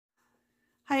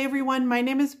Hi everyone, my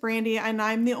name is Brandy and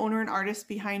I'm the owner and artist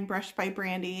behind Brush by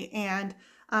Brandy, and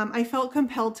I felt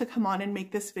compelled to come on and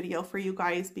make this video for you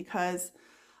guys because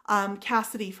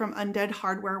Cassidy from Undead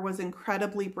Hardware was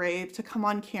incredibly brave to come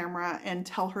on camera and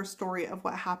tell her story of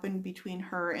what happened between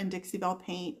her and Dixie Belle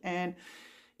Paint. And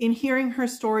in hearing her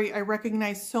story, I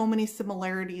recognized so many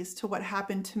similarities to what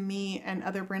happened to me and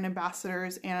other brand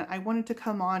ambassadors, and I wanted to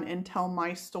come on and tell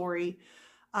my story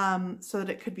so that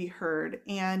it could be heard.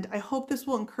 And I hope this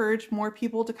will encourage more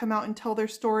people to come out and tell their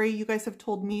story. You guys have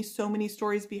told me so many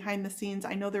stories behind the scenes.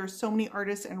 I know there are so many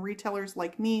artists and retailers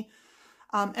like me.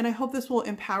 And I hope this will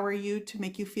empower you to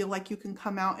make you feel like you can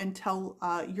come out and tell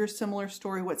your similar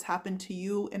story, what's happened to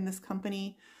you in this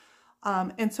company.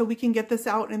 And so we can get this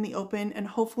out in the open and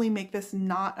hopefully make this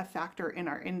not a factor in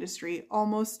our industry,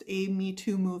 almost a Me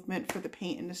Too movement for the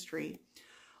paint industry.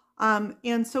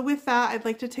 And so with that, I'd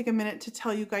like to take a minute to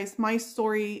tell you guys my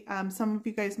story. Some of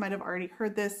you guys might have already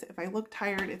heard this. If I look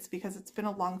tired, it's because it's been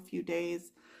a long few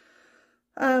days.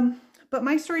 But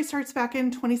my story starts back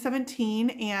in 2017,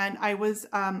 and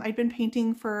I'd been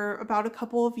painting for about a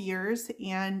couple of years,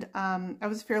 and I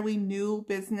was fairly new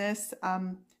business,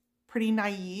 pretty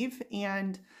naive,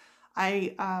 and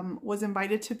I was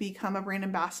invited to become a brand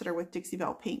ambassador with Dixie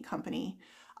Belle Paint Company.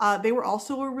 They were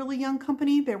also a really young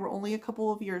company. They were only a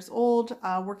couple of years old,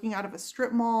 working out of a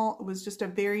strip mall. It was just a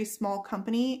very small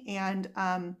company,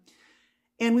 and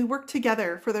we worked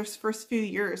together for those first few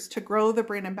years to grow the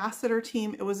brand ambassador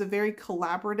team. It was a very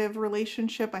collaborative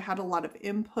relationship. I had a lot of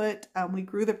input. We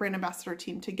grew the brand ambassador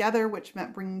team together, which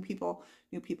meant bringing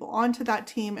new people onto that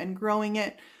team and growing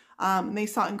it. They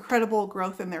saw incredible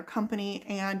growth in their company,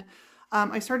 and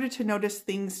I started to notice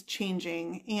things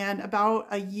changing. And about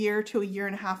a year to a year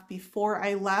and a half before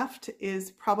I left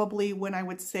is probably when I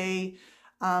would say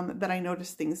that I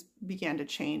noticed things began to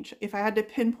change. If I had to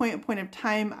pinpoint a point of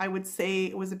time, I would say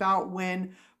it was about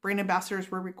when brand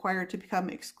ambassadors were required to become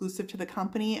exclusive to the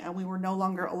company, and we were no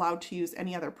longer allowed to use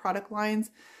any other product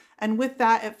lines. And with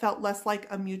that, it felt less like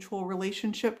a mutual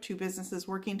relationship, two businesses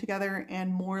working together,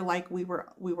 and more like we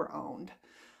were owned.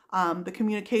 The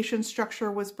communication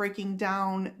structure was breaking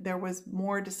down. There was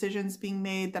more decisions being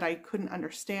made that I couldn't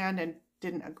understand and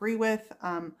didn't agree with.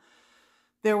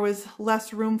 There was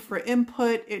less room for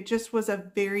input. It just was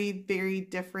a very, very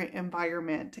different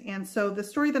environment. And so the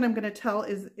story that I'm going to tell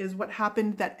is what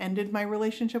happened that ended my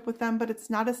relationship with them, but it's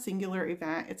not a singular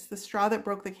event. It's the straw that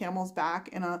broke the camel's back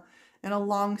in a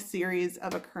long series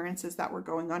of occurrences that were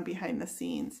going on behind the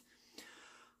scenes.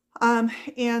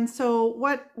 And so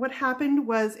what happened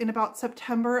was in about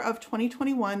September of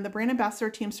 2021, the brand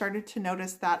ambassador team started to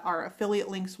notice that our affiliate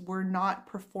links were not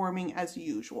performing as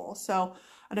usual. So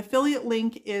an affiliate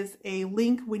link is a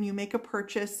link when you make a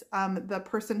purchase, the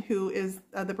person who is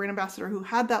the brand ambassador who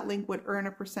had that link would earn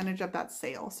a percentage of that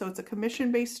sale. So it's a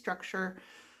commission-based structure.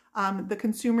 The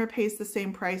consumer pays the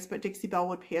same price, but Dixie Belle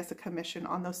would pay us a commission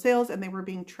on those sales, and they were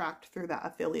being tracked through that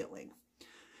affiliate link.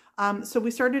 So we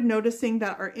started noticing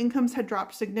that our incomes had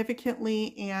dropped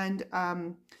significantly,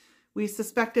 and we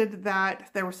suspected that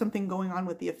there was something going on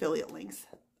with the affiliate links.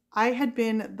 I had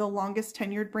been the longest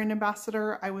tenured brand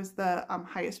ambassador. I was the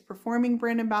highest performing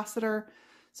brand ambassador.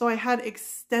 So I had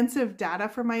extensive data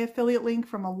for my affiliate link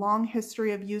from a long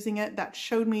history of using it that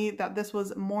showed me that this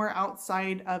was more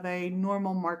outside of a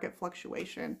normal market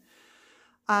fluctuation.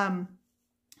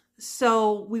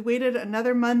 So we waited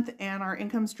another month and our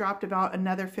incomes dropped about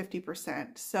another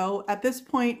 50%. So at this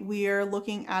point, we are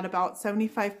looking at about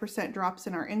 75% drops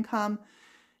in our income.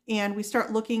 And we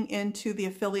start looking into the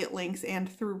affiliate links, and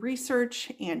through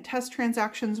research and test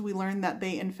transactions, we learned that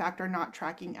they in fact are not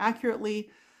tracking accurately.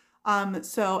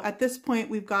 So at this point,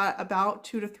 we've got about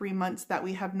 2 to 3 months that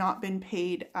we have not been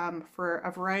paid for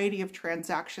a variety of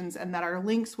transactions, and that our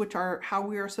links, which are how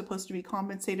we are supposed to be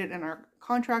compensated in our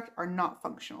contract, are not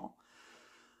functional.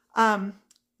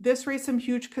 This raised some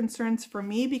huge concerns for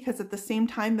me because at the same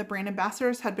time, the brand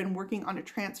ambassadors had been working on a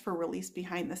transfer release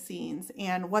behind the scenes.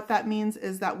 And what that means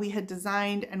is that we had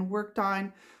designed and worked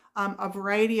on a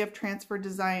variety of transfer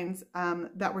designs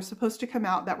that were supposed to come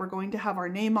out, that were going to have our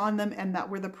name on them, and that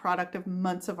were the product of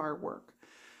months of our work.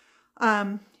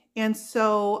 And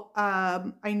so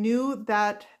I knew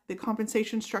that the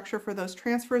compensation structure for those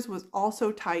transfers was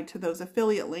also tied to those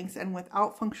affiliate links, and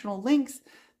without functional links,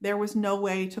 there was no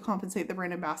way to compensate the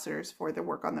brand ambassadors for their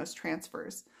work on those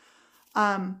transfers.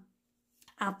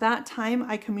 At that time,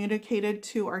 I communicated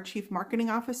to our chief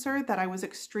marketing officer that I was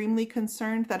extremely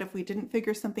concerned that if we didn't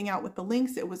figure something out with the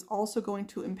links, it was also going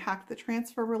to impact the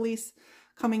transfer release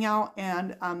coming out,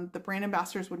 and the brand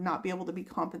ambassadors would not be able to be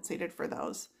compensated for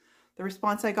those. The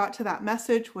response I got to that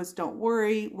message was, "Don't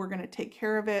worry, we're going to take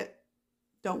care of it."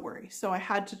 don't worry. So I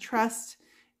had to trust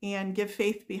and give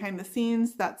faith behind the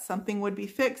scenes that something would be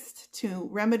fixed to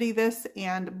remedy this,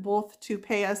 and both to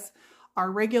pay us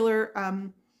our regular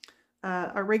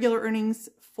earnings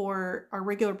for our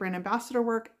regular brand ambassador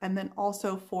work, and then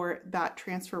also for that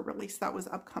transfer release that was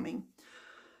upcoming.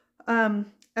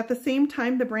 At the same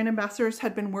time, the brand ambassadors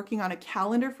had been working on a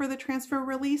calendar for the transfer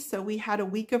release. So we had a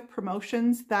week of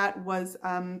promotions that was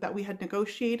that we had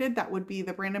negotiated. That would be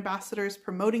the brand ambassadors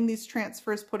promoting these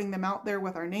transfers, putting them out there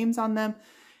with our names on them.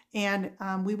 And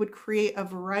we would create a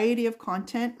variety of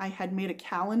content. I had made a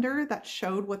calendar that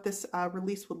showed what this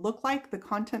release would look like, the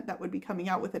content that would be coming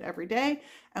out with it every day.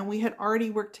 And we had already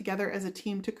worked together as a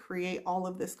team to create all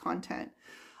of this content.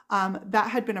 That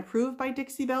had been approved by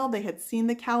Dixie Belle. They had seen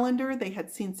the calendar, they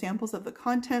had seen samples of the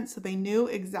content, so they knew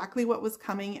exactly what was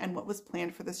coming and what was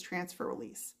planned for this transfer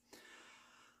release.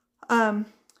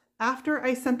 After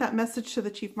I sent that message to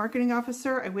the chief marketing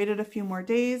officer, I waited a few more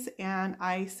days and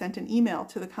I sent an email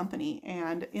to the company.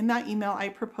 And in that email, I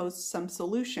proposed some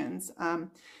solutions.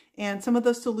 And some of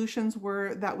those solutions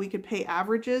were that we could pay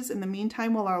averages. In the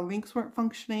meantime, while our links weren't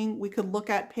functioning, we could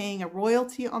look at paying a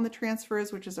royalty on the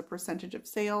transfers, which is a percentage of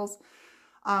sales.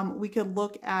 We could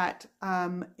look at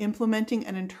implementing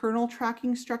an internal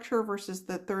tracking structure versus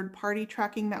the third-party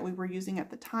tracking that we were using at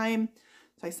the time.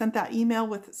 So I sent that email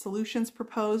with solutions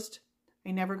proposed.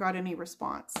 I never got any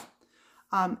response.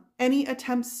 Any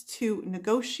attempts to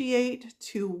negotiate,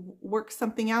 to work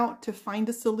something out, to find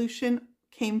a solution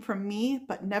came from me,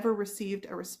 but never received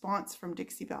a response from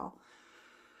Dixie Belle.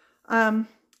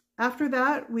 After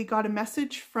that, we got a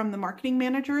message from the marketing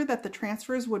manager that the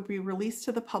transfers would be released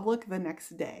to the public the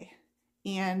next day.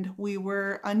 And we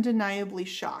were undeniably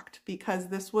shocked because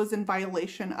this was in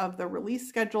violation of the release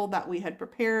schedule that we had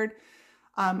prepared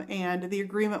and the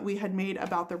agreement we had made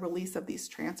about the release of these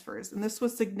transfers. And this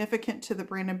was significant to the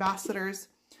brand ambassadors.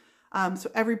 So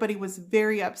everybody was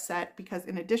very upset because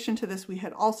in addition to this, we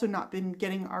had also not been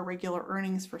getting our regular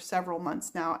earnings for several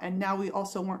months now. And now we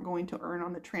also weren't going to earn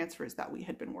on the transfers that we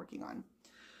had been working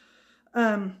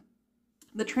on.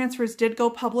 The transfers did go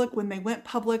public. When they went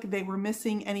public, they were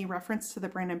missing any reference to the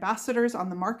brand ambassadors on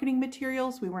the marketing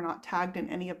materials. We were not tagged in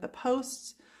any of the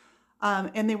posts.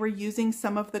 And they were using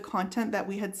some of the content that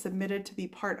we had submitted to be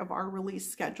part of our release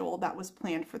schedule that was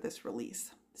planned for this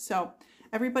release. So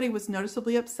everybody was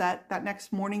noticeably upset. That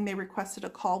next morning, they requested a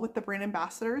call with the brand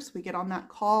ambassadors. We get on that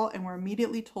call and we're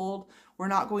immediately told we're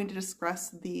not going to discuss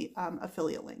the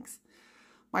affiliate links.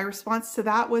 My response to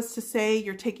that was to say,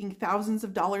 you're taking thousands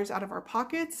of dollars out of our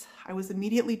pockets. I was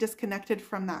immediately disconnected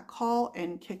from that call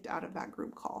and kicked out of that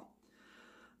group call.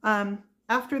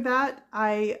 After that,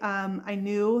 I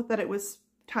knew that it was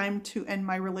time to end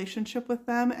my relationship with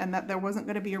them and that there wasn't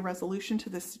going to be a resolution to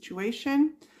this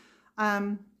situation.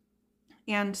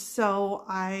 And so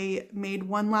I made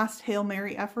one last Hail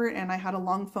Mary effort and I had a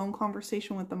long phone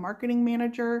conversation with the marketing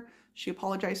manager. She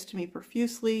apologized to me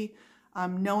profusely,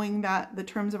 knowing that the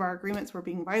terms of our agreements were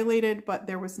being violated, but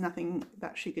there was nothing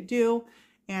that she could do.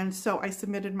 And so I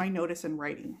submitted my notice in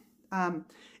writing.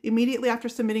 Immediately after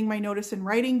submitting my notice in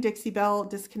writing, Dixie Belle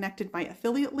disconnected my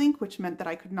affiliate link, which meant that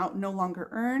I could no longer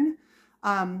earn.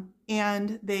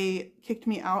 And they kicked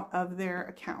me out of their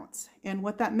accounts. And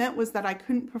what that meant was that I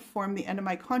couldn't perform the end of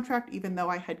my contract, even though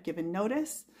I had given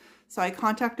notice. So I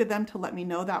contacted them to let me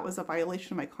know that was a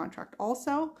violation of my contract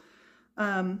also.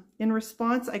 In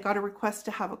response, I got a request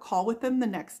to have a call with them the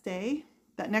next day.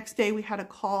 That next day we had a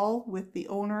call with the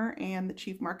owner and the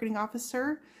chief marketing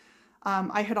officer.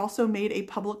 I had also made a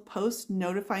public post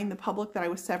notifying the public that I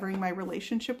was severing my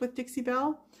relationship with Dixie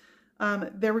Belle.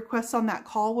 Their request on that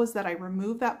call was that I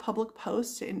remove that public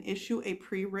post and issue a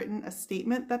pre-written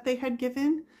statement that they had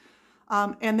given,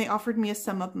 and they offered me a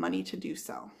sum of money to do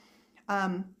so.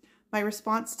 My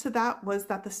response to that was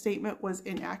that the statement was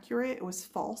inaccurate, it was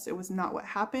false, it was not what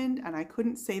happened, and I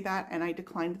couldn't say that, and I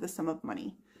declined the sum of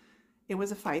money. It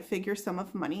was a 5-figure sum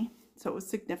of money, so it was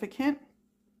significant.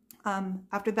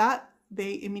 After that,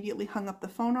 they immediately hung up the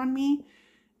phone on me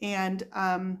and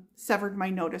severed my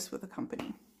notice with the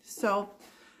company. So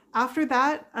after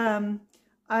that,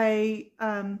 I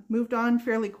moved on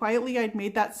fairly quietly. I'd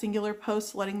made that singular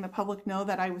post letting the public know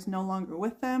that I was no longer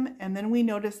with them. And then we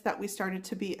noticed that we started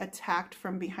to be attacked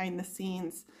from behind the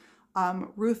scenes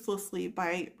ruthlessly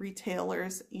by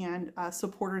retailers and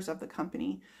supporters of the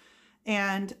company.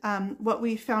 And what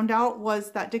we found out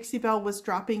was that Dixie Belle was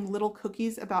dropping little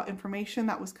cookies about information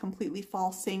that was completely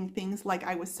false, saying things like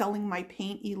I was selling my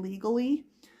paint illegally.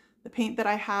 The paint that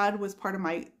I had was part of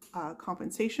my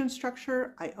compensation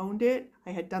structure. I owned it.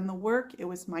 I had done the work. It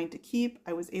was mine to keep.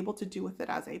 I was able to do with it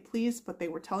as I pleased, but they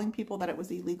were telling people that it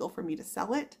was illegal for me to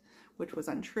sell it, which was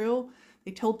untrue.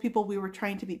 They told people we were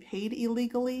trying to be paid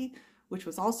illegally, which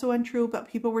was also untrue, but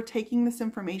people were taking this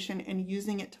information and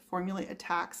using it to formulate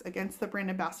attacks against the brand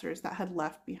ambassadors that had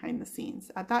left behind the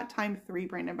scenes. At that time, 3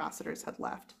 brand ambassadors had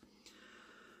left.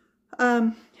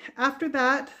 After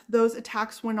that, those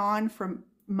attacks went on for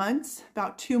months,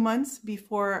 about 2 months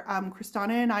before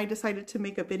Kristana and I decided to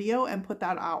make a video and put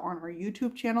that out on our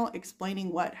YouTube channel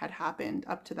explaining what had happened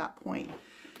up to that point.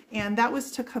 And that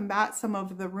was to combat some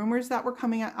of the rumors that were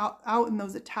coming out in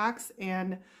those attacks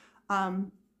and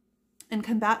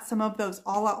combat some of those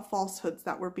all-out falsehoods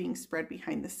that were being spread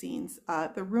behind the scenes.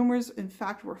 The rumors, in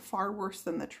fact, were far worse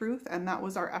than the truth, and that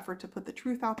was our effort to put the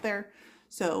truth out there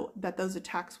so that those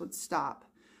attacks would stop.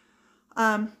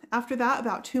 After that,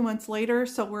 about 2 months later,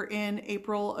 so we're in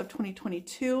April of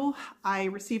 2022, I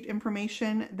received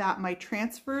information that my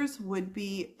transfers would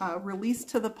be released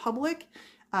to the public,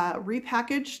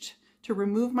 repackaged to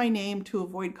remove my name to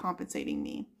avoid compensating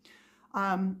me.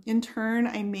 In turn,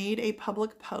 I made a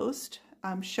public post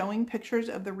showing pictures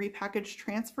of the repackaged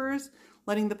transfers,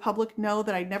 letting the public know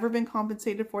that I'd never been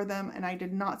compensated for them and I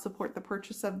did not support the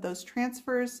purchase of those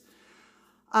transfers.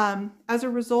 As a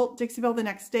result, Dixie Belle the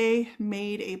next day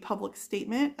made a public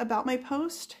statement about my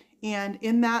post, and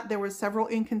in that there was several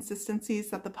inconsistencies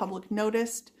that the public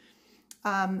noticed,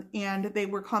 and they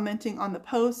were commenting on the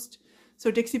post.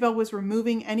 So Dixie Belle was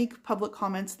removing any public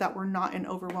comments that were not in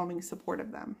overwhelming support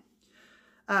of them.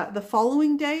 The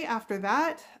following day after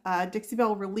that, Dixie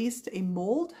Belle released a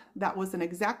mold that was an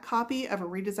exact copy of a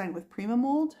redesign with Prima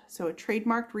mold, so a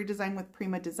trademarked redesign with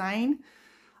Prima design.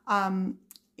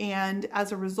 And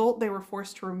as a result, they were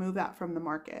forced to remove that from the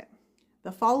market.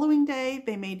 The following day,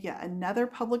 they made yet another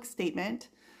public statement.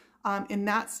 In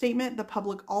that statement, the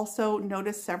public also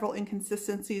noticed several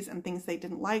inconsistencies and things they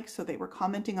didn't like, so they were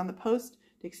commenting on the post.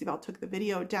 Dixie Belle took the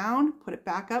video down, put it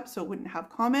back up so it wouldn't have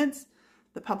comments.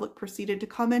 The public proceeded to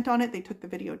comment on it. They took the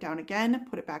video down again,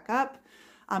 put it back up.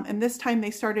 And this time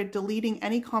they started deleting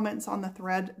any comments on the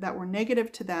thread that were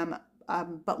negative to them,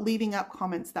 but leaving up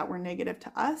comments that were negative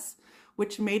to us,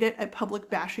 which made it a public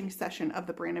bashing session of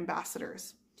the brand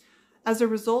ambassadors. As a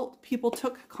result, people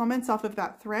took comments off of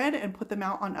that thread and put them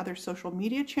out on other social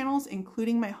media channels,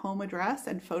 including my home address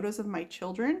and photos of my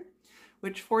children,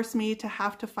 which forced me to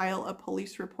have to file a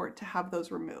police report to have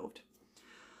those removed.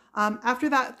 After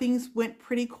that, things went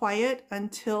pretty quiet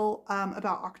until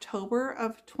about October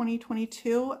of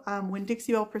 2022, when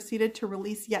Dixie Belle proceeded to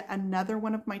release yet another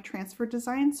one of my transfer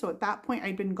designs. So at that point,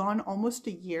 I'd been gone almost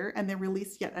a year, and they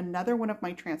released yet another one of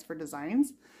my transfer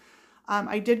designs.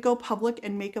 I did go public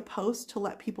and make a post to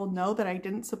let people know that I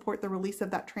didn't support the release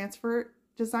of that transfer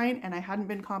design, and I hadn't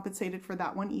been compensated for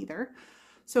that one either.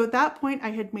 So at that point, I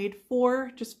had made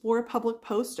just four public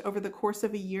posts over the course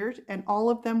of a year, and all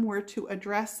of them were to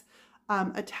address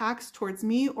attacks towards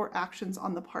me or actions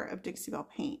on the part of Dixie Belle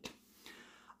Paint.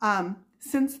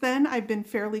 Since then, I've been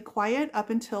fairly quiet up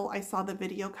until I saw the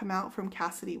video come out from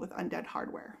Cassidy with Undead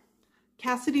Hardware.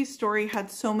 Cassidy's story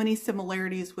had so many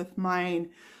similarities with mine,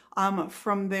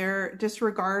 from their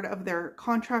disregard of their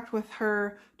contract with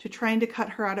her to trying to cut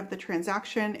her out of the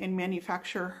transaction and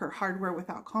manufacture her hardware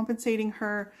without compensating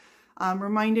her.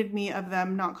 Reminded me of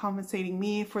them not compensating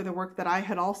me for the work that I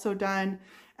had also done.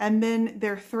 And then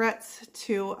their threats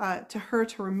to her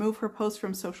to remove her post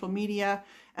from social media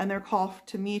and their call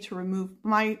to me to remove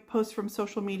my post from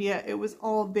social media. It was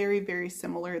all very, very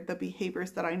similar, the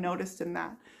behaviors that I noticed in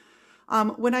that.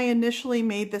 When I initially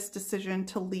made this decision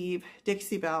to leave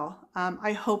Dixie Belle,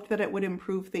 I hoped that it would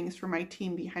improve things for my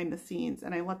team behind the scenes,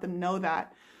 and I let them know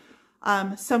that.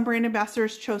 Some brand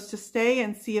ambassadors chose to stay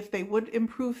and see if they would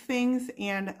improve things,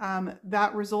 and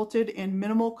that resulted in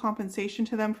minimal compensation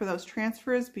to them for those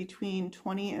transfers, between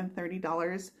 $20 and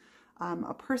 $30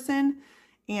 a person.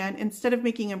 And instead of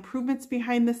making improvements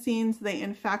behind the scenes, they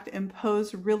in fact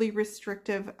impose really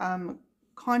restrictive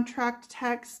contract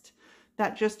text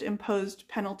that just imposed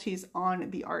penalties on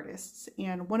the artists.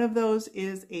 And one of those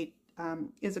is a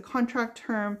contract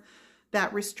term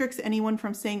that restricts anyone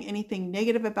from saying anything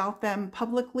negative about them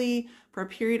publicly for a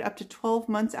period up to 12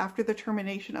 months after the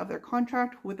termination of their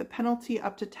contract, with a penalty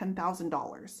up to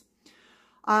 $10,000.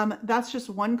 That's just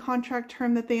one contract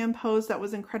term that they imposed that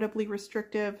was incredibly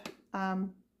restrictive. So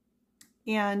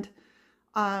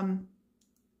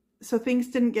things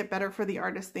didn't get better for the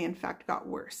artists, they in fact got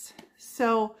worse.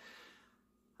 So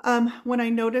when I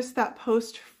noticed that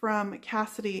post from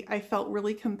Cassidy, I felt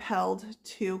really compelled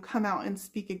to come out and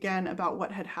speak again about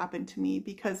what had happened to me,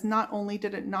 because not only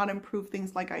did it not improve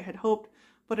things like I had hoped,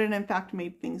 but it in fact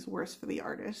made things worse for the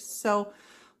artists. So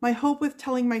My hope with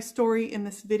telling my story in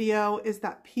this video is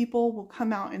that people will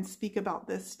come out and speak about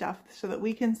this stuff so that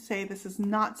we can say this is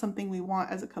not something we want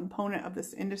as a component of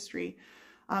this industry.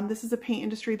 This is a paint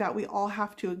industry that we all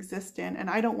have to exist in, and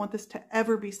I don't want this to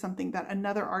ever be something that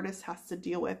another artist has to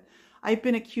deal with. I've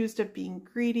been accused of being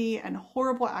greedy and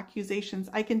horrible accusations.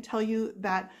 I can tell you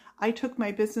that I took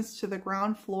my business to the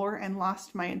ground floor and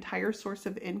lost my entire source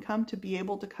of income to be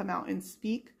able to come out and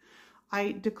speak.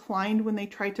 I declined when they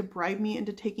tried to bribe me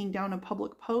into taking down a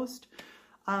public post.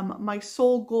 My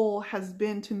sole goal has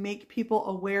been to make people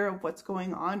aware of what's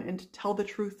going on and to tell the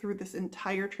truth through this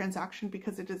entire transaction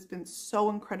because it has been so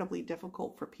incredibly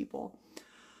difficult for people.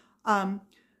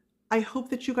 I hope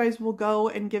that you guys will go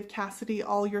and give Cassidy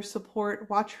all your support,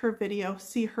 watch her video,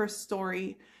 see her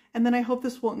story, and then I hope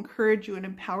this will encourage you and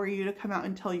empower you to come out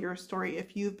and tell your story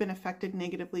if you've been affected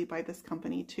negatively by this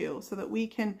company too, so that we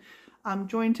can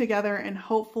join together and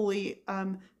hopefully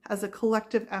as a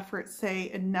collective effort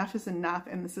say enough is enough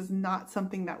and this is not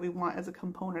something that we want as a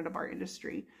component of our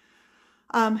industry.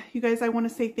 You guys, I want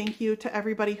to say thank you to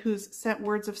everybody who's sent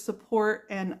words of support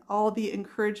and all the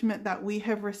encouragement that we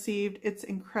have received. It's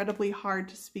incredibly hard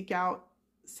to speak out.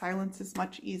 Silence is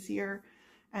much easier.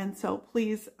 And so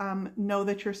please know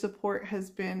that your support has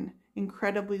been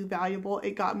incredibly valuable.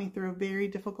 It got me through a very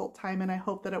difficult time, and I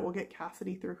hope that it will get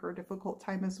Cassidy through her difficult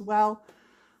time as well.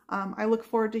 I look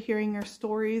forward to hearing your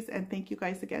stories, and thank you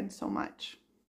guys again so much.